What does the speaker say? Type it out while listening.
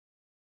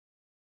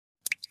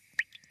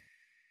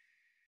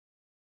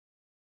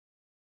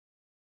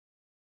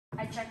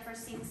checked for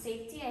scene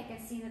safety. I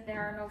can see that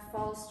there are no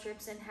fall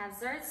strips and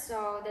hazards,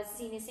 so the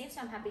scene is safe,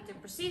 so I'm happy to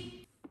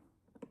proceed.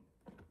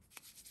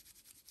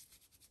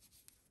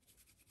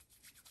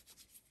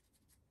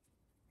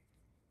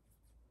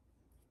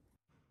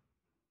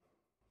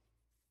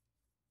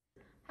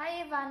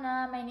 Hi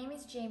Ivana, my name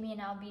is Jamie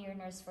and I'll be your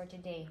nurse for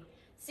today.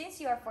 Since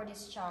you are for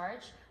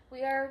discharge,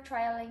 we are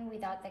trialing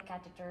without the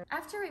catheter.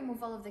 After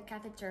removal of the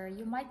catheter,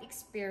 you might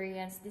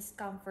experience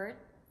discomfort,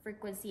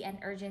 frequency, and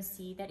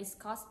urgency that is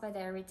caused by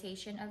the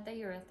irritation of the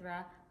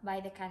urethra by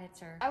the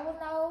catheter. I will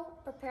now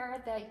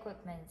prepare the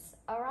equipments.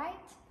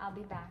 Alright, I'll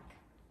be back.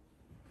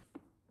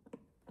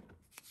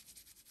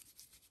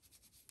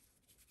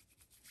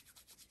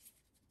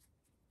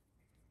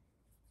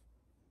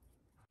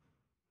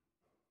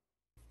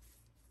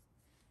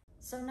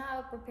 So now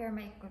I'll prepare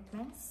my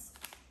equipments.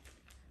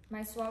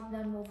 My swab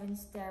non-woven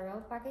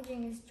sterile.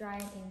 Packaging is dry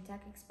and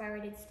intact.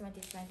 Expiry date is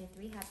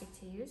 2023. Happy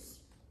to use.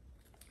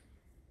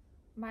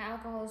 My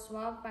alcohol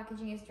swab.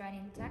 Packaging is dry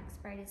and intact.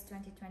 Expiry date is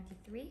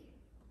 2023.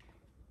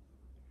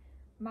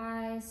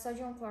 My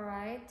sodium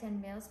chloride 10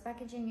 mils.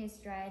 Packaging is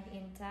dried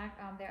intact.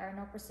 There are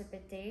no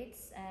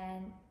precipitates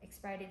and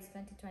expiry date is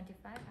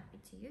 2025. Happy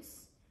to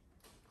use.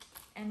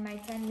 And my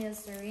 10 mil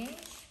syringe.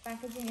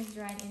 Packaging is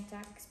dry and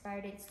intact.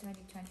 Expiry date is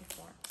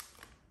 2024.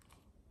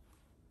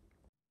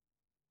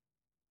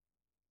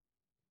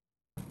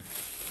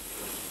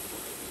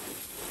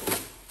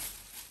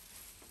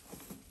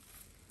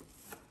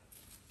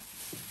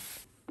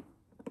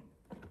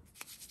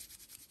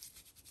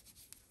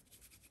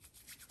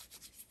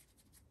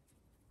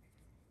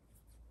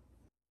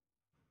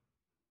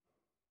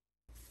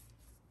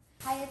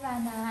 Hi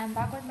Ivana, I'm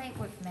back with my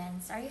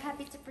equipment. Are you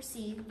happy to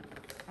proceed?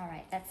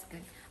 Alright, that's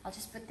good. I'll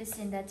just put this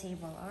in the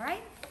table,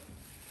 alright?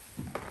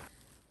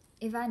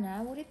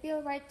 Ivana, would it be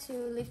alright to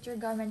lift your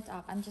garment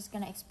up? I'm just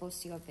gonna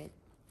expose you a bit,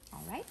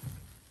 alright?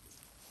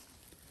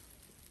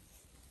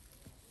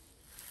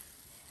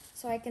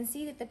 So I can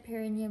see that the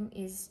perineum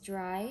is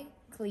dry,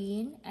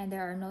 clean, and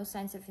there are no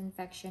signs of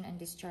infection and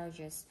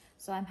discharges.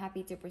 So I'm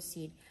happy to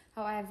proceed.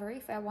 However,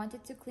 if I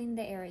wanted to clean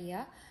the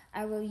area,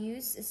 I will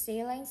use a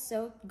saline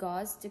soaked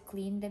gauze to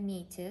clean the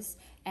meatus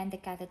and the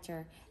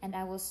catheter, and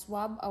I will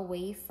swab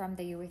away from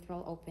the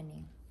urethral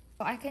opening.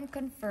 So I can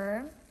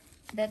confirm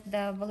that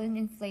the balloon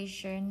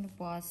inflation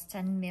was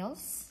 10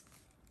 mils.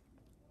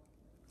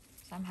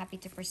 So I'm happy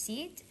to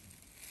proceed.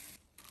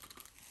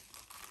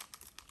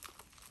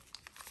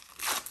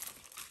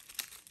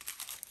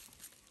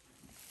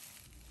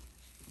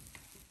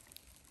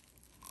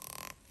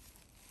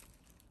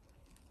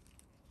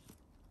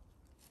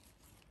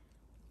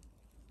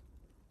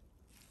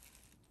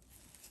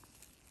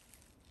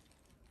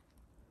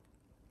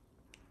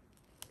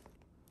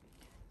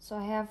 So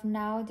I have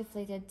now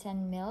deflated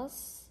 10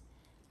 mils.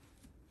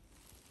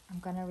 I'm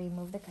gonna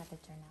remove the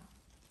catheter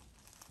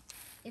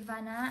now.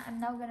 Ivana, I'm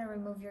now gonna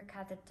remove your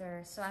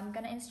catheter. So I'm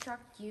gonna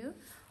instruct you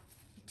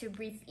to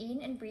breathe in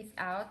and breathe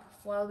out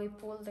while we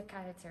pull the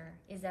catheter.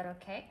 Is that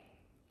okay?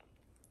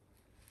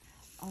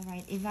 All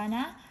right,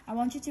 Ivana, I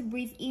want you to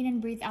breathe in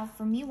and breathe out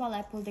for me while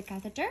I pull the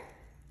catheter.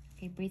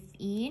 Okay, breathe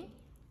in,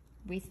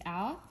 breathe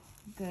out.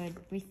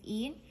 Good, breathe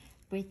in,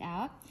 breathe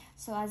out.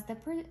 So as the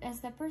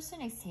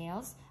person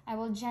exhales, I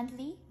will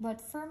gently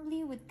but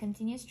firmly with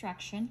continuous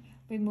traction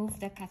remove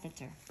the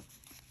catheter.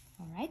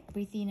 All right,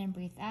 breathe in and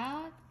breathe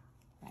out.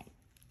 Right.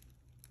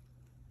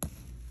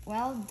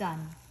 Well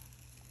done.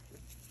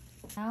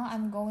 Now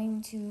I'm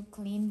going to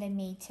clean the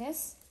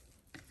meatus.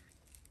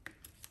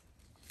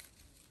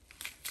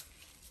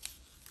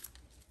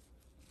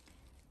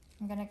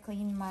 I'm gonna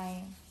clean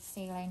my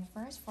saline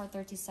first for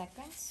 30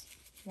 seconds.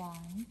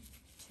 1,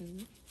 2,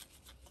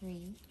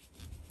 3,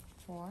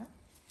 4.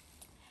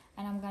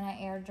 And I'm gonna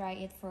air dry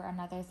it for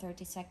another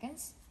 30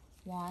 seconds.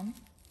 1,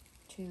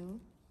 2,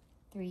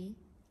 3,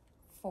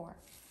 4.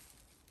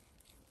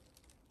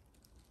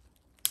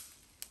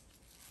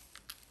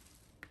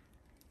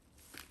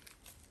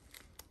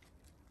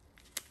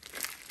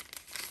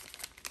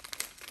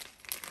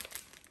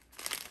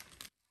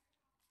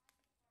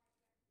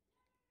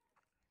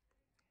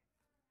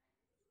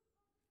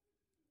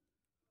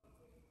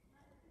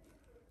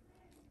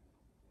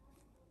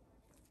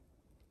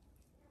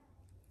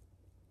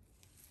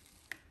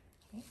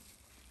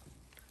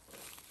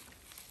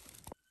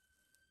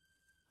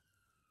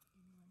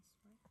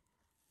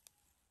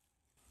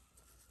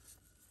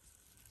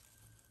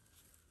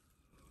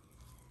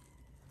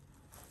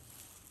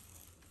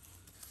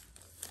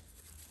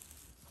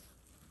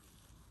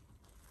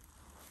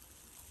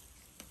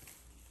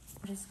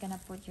 Just gonna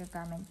put your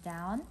garment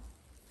down.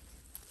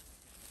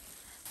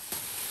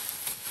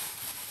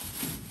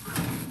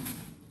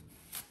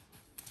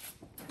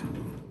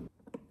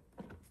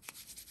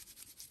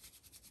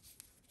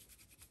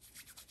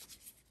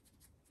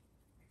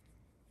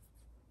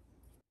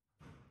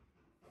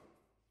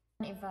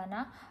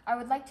 Ivana, I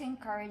would like to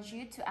encourage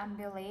you to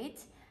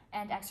ambulate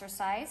and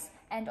exercise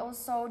and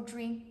also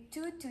drink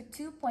 2 to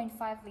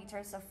 2.5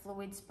 liters of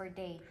fluids per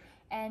day.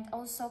 And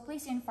also,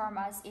 please inform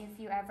us if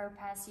you ever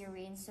pass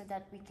urine so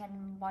that we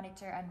can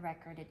monitor and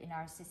record it in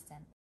our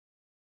system.